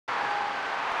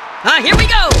Here we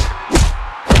go!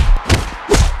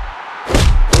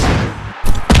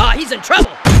 He's in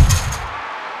trouble!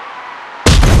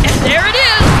 And there it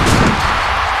is!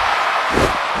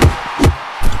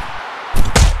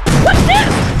 What's this?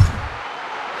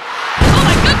 Oh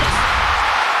my goodness!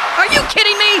 Are you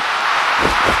kidding me?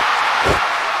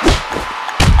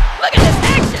 Look at this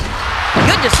action!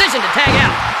 Good decision to tag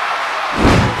out.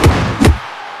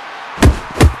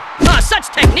 Such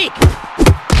technique!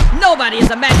 Nobody is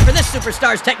a match for this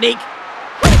superstar's technique!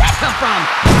 Where did that come from?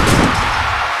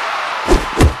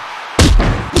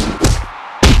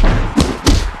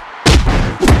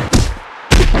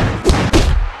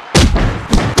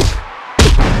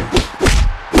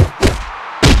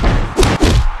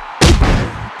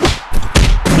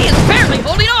 He is barely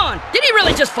holding on! Did he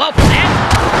really just fall for that?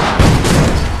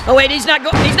 Oh wait, he's not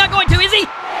going to, is he?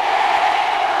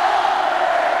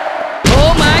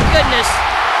 Oh my goodness!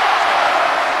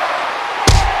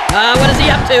 What is he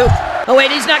up to? Oh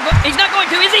wait, he's not going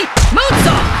to, is he?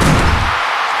 Moonsault!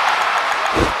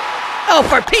 Oh,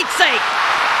 for Pete's sake!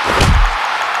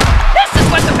 This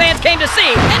is what the fans came to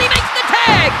see, and he makes the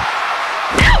tag!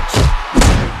 Ouch!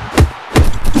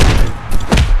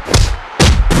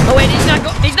 Oh wait, he's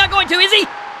not going to, is he?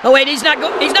 Oh wait, he's not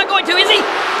going to, is he?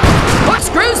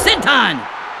 Corkscrew senton!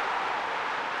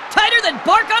 Tighter than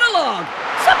bark on a log!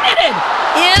 Submitted!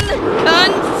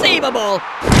 Inconceivable!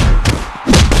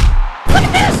 Look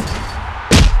at this!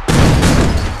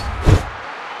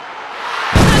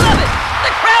 I love it!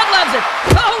 The crowd loves it!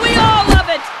 Oh, we all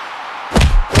love it!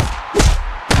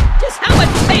 Just how much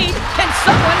pain can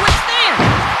someone withstand?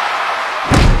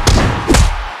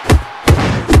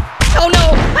 Oh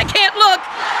no, I can't look!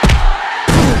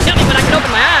 Tell me when I can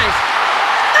open my eyes!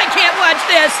 I can't watch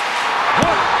this!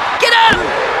 Get up!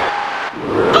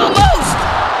 Almost!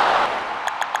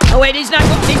 Oh wait, he's not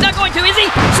going to, is he?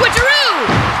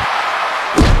 Switcheroo!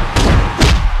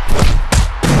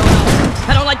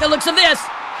 I don't like the looks of this!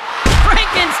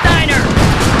 Frankensteiner!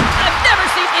 I've never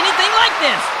seen anything like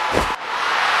this!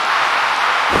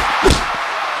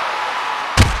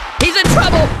 He's in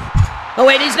trouble! Oh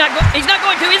wait, he's not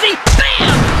going to, is he?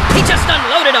 Bam! He just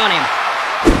unloaded on him!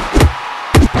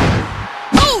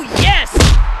 Oh yes!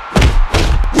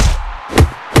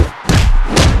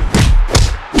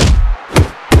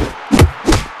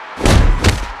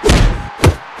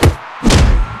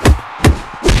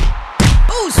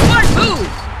 Oh, smart move!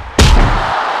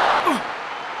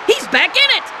 He's back in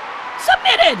it!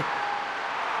 Submitted!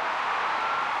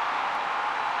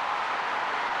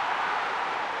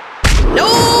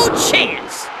 No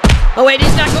chance! Oh wait,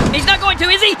 he's not going to,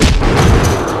 is he?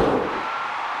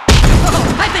 Oh,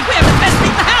 I think we have the best beat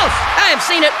in the house! I have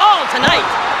seen it all tonight!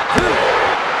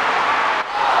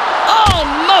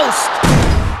 Almost!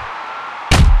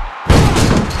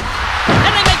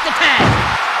 And they make the tag!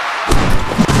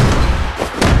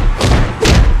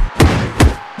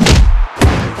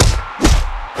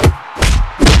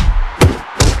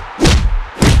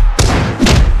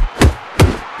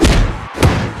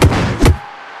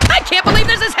 I can't believe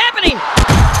this is happening!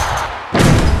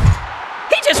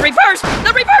 He just reversed!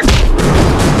 The reverse!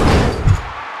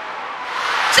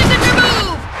 Signature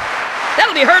move!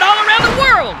 That'll be heard all around the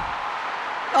world!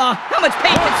 Oh, how much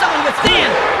pain can someone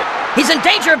withstand? He's in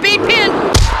danger of being pinned!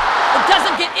 It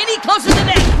doesn't get any closer than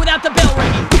that without the bell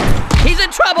ringing! He's in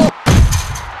trouble!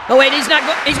 Oh wait, he's not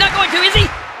going to, is he?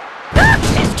 Ah,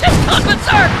 he's just gone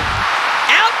berserk!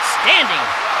 Outstanding!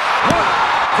 1,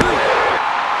 2...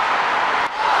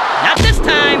 Not this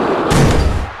time!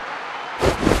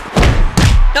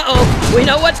 Uh-oh, we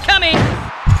know what's coming!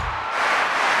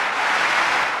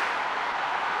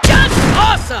 Just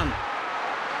awesome!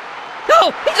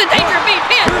 Oh, he's in danger of being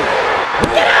pinned!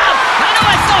 Get out!